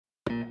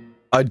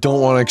I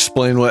don't want to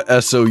explain what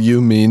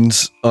SOU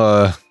means.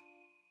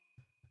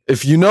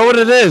 If you know what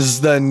it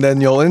is,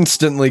 then you'll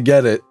instantly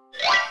get it.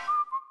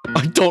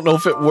 I don't know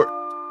if it worked.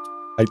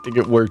 I think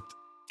it worked.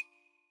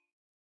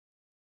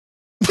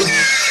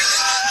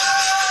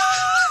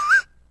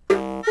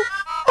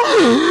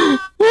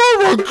 Oh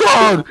my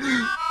god!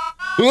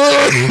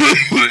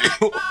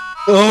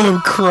 Oh,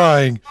 I'm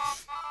crying.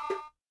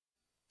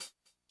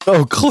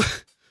 Oh,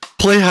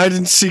 play hide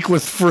and seek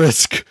with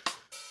Frisk.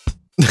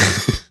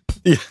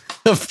 Yeah,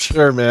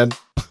 sure, man.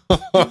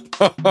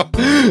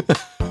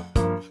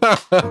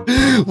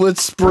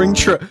 Let's spring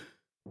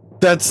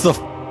That's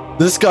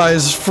this guy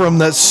is from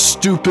that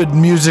stupid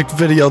music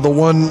video, the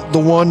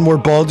one where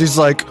Baldi's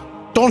like,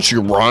 "Don't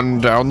you run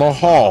down the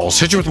halls,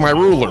 hit you with my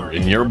ruler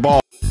in your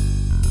ball."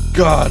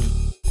 God.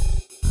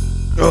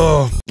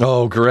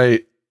 Oh,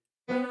 great.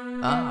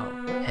 Oh,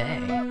 hey.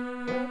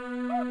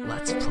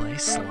 Let's play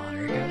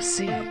Slaughter Go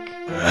Seek.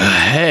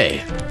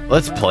 Hey,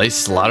 let's play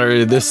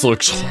Slaughter. This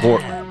looks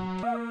horrible.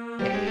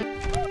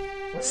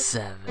 8,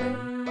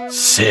 7,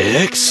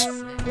 6,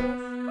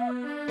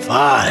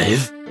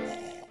 5.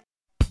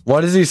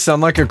 Why does he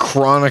sound like a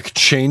chronic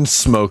chain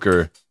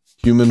smoker?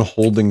 Human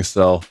holding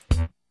cell.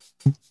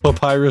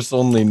 Papyrus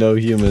only, no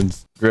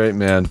humans. Great,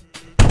 man.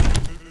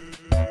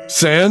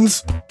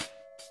 Sans?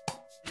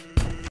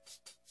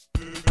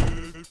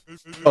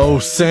 Oh,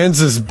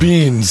 Sans is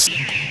beans.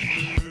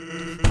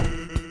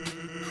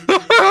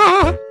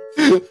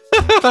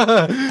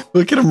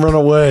 Look at him run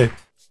away.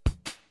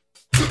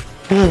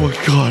 Oh my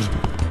god.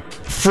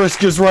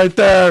 Frisk is right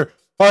there.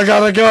 I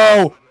gotta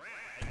go.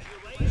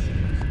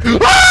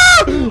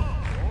 Ah!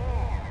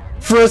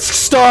 Frisk,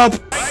 stop.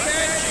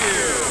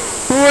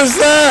 Who is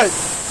that?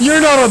 You're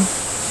not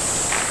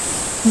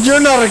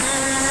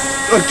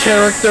a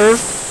character.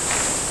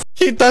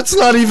 That's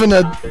not even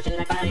a...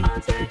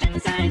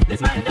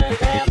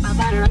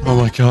 Oh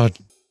my god.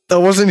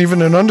 That wasn't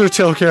even an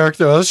Undertale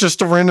character. That was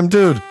just a random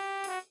dude.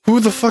 Who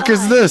the fuck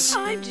is this?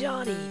 I'm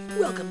Johnny.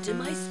 Welcome to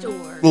my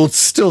store. Well, it's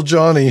still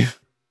Johnny.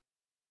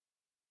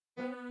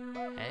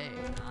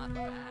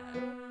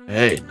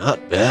 Hey,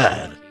 not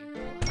bad.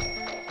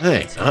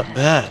 Hey, not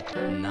bad.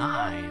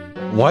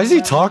 9. Why is he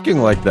talking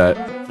like that?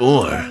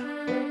 4,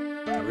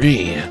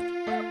 3.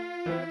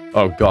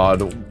 Oh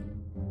god.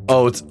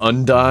 Oh, it's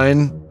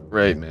Undyne?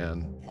 Right,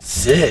 man.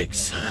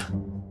 6,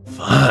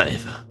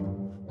 5,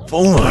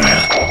 4.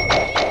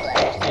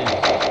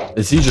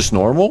 Is he just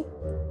normal?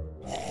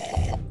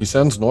 He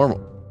sounds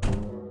normal.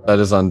 That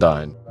is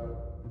Undyne.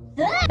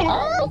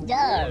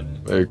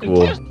 Very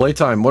cool.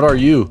 Playtime, what are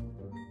you?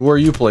 Who are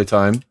you,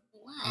 Playtime?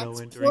 No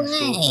entering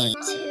school.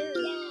 2,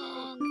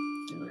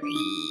 3,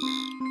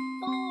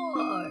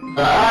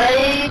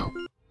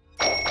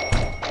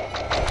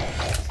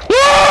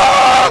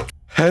 4.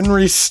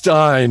 Henry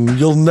Stein.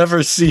 You'll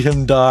never see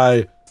him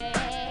die.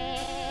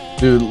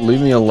 Dude,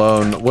 leave me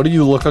alone. What do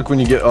you look like when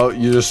you get... Oh,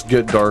 you just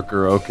get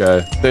darker.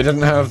 Okay. They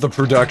didn't have the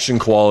production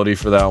quality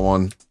for that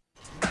one.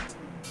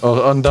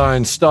 Oh,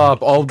 Undyne,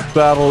 stop. I'll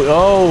battle...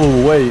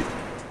 Oh, wait.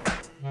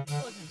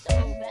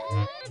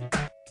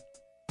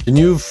 Can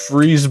you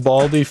freeze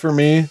Baldi for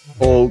me?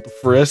 Oh,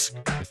 Frisk?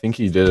 I think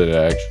he did it,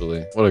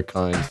 actually. What a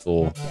kind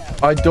soul.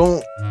 I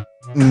don't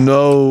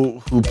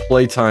know who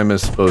Playtime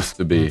is supposed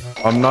to be.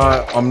 I'm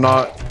not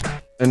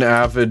an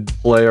avid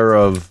player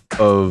of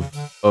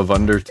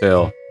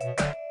Undertale.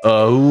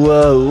 Oh,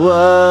 whoa,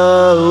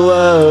 whoa,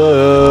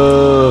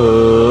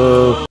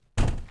 whoa.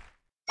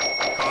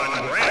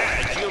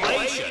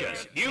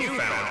 Congratulations! You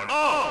found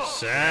all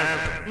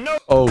 7. No.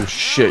 Oh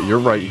shit, you're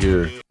right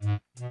here.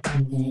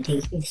 Don't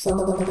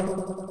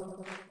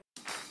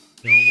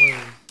worry.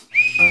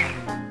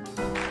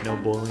 No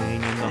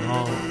bullying in the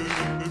hall.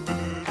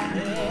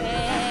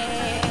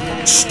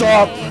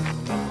 Stop!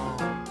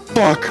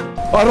 Fuck!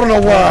 I don't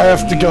know where I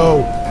have to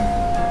go.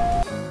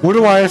 Where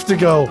do I have to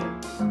go?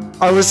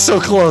 I was so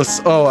close.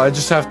 Oh, I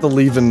just have to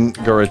leave and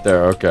go right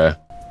there. Okay.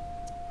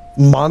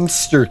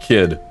 Monster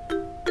Kid.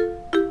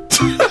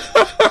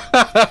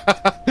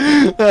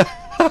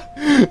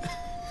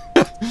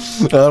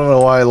 I don't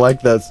know why I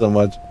like that so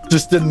much.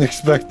 Just didn't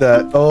expect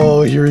that.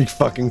 Oh, here he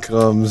fucking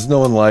comes. No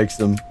one likes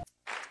him.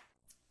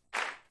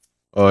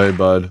 Oh, hey,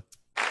 bud.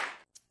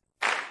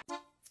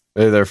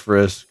 Hey there,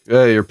 Frisk.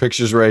 Hey, your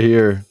picture's right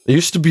here. It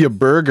used to be a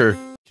burger.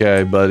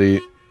 Okay, buddy.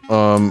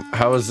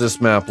 How is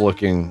this map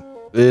looking?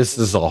 This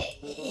is a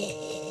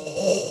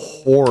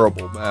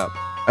horrible map.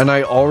 And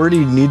I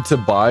already need to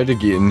buy to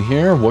get in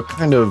here? What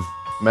kind of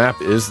map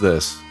is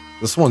this?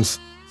 This one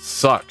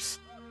sucks.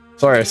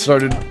 Sorry, I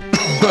started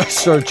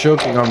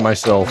choking on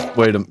myself.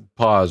 Wait,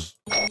 pause.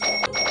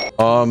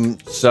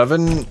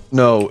 7?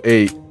 No,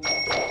 8.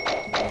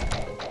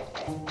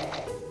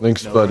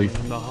 Thanks, buddy.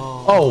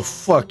 Oh,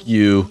 fuck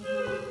you.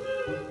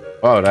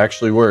 Wow, it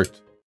actually worked.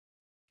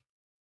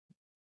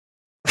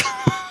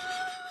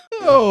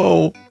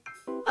 No.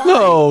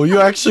 No,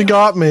 you actually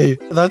got me.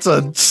 That's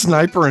a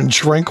sniper and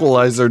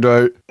tranquilizer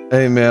dart.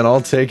 Hey, man,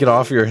 I'll take it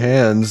off your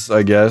hands,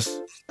 I guess.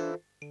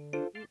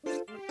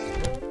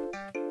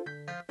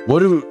 What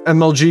do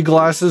MLG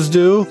glasses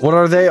do? What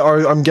are they?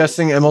 I'm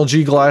guessing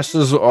MLG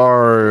glasses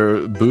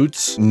are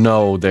boots?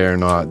 No, they're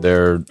not.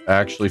 They're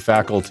actually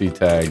faculty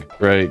tag.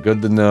 Great,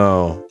 good to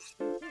know.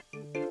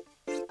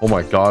 Oh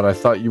my god, I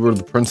thought you were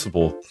the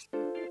principal.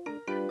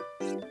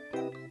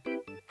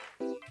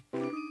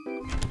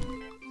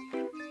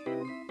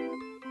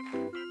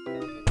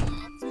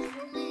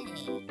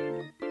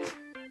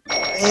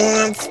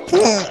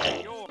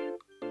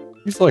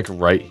 He's like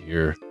right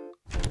here.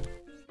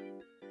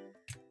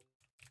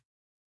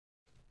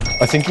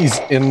 I think he's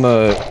in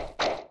the...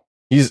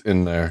 He's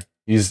in there.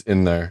 He's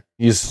in there.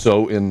 He's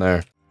so in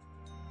there.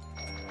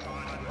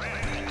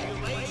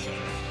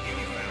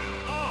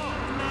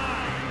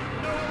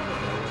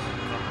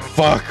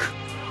 Fuck!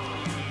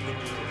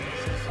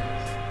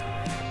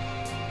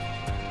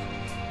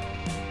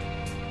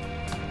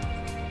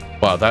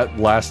 Wow, that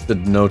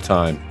lasted no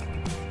time.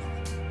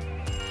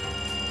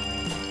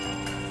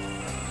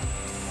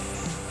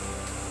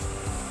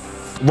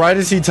 Right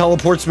as he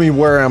teleports me,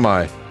 where am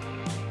I?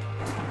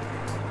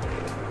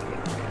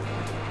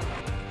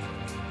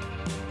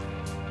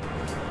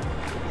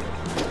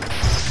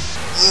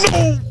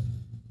 No!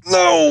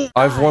 No!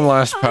 I have one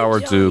last power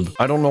tube.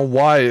 I don't know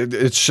why.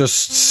 It's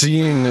just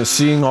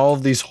seeing all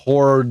of these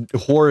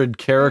horrid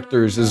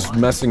characters is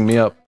messing me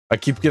up. I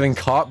keep getting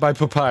caught by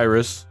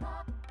Papyrus.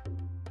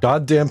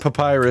 Goddamn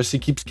Papyrus, he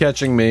keeps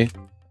catching me.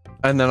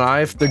 And then I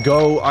have to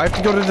go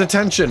to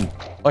detention.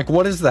 Like,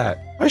 what is that?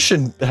 I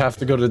shouldn't have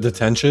to go to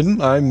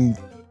detention. I'm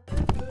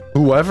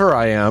whoever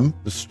I am.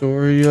 The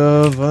story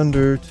of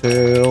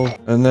Undertale.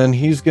 And then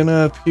he's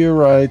gonna appear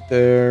right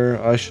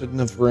there. I shouldn't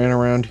have ran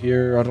around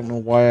here. I don't know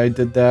why I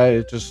did that.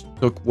 It just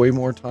took way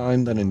more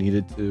time than it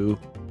needed to.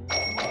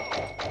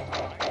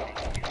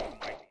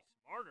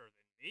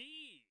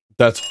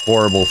 That's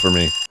horrible for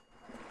me.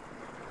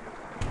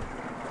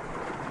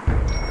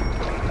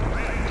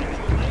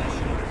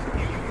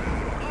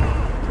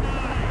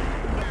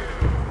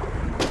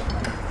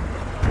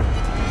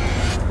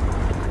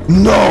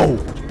 No!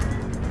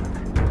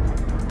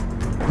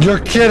 You're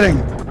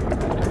kidding!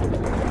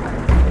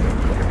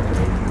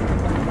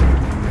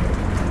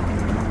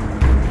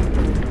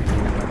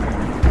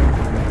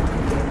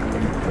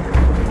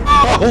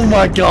 Oh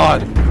my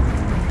god!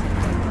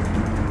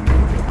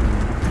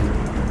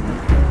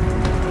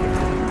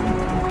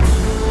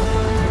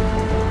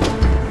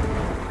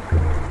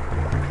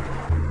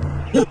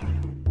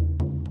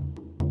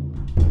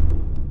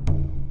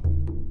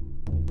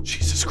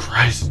 Jesus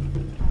Christ.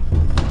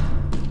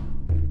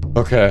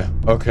 Okay.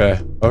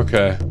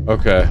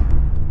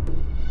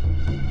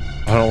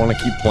 I don't want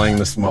to keep playing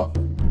this mod.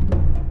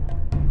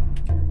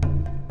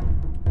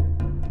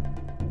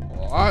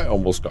 Oh, I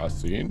almost got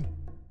seen.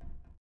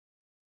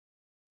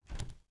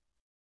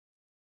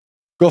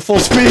 Go full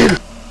speed!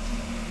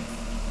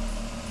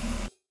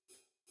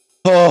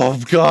 Oh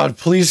god,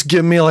 please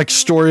give me like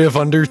Story of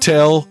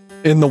Undertale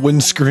in the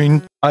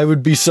windscreen. I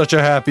would be such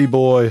a happy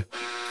boy.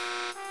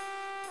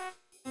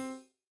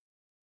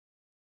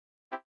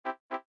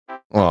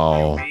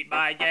 Oh.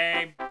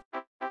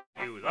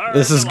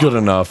 This is good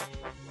enough.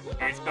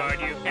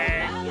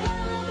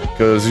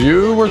 Cause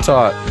you were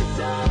taught.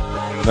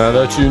 Now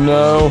that you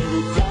know,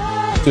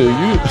 do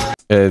you?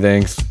 Hey,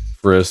 thanks,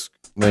 Frisk.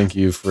 Thank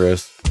you,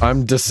 Frisk.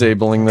 I'm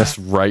disabling this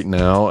right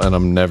now, and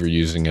I'm never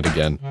using it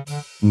again.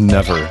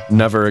 Never.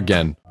 Never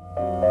again.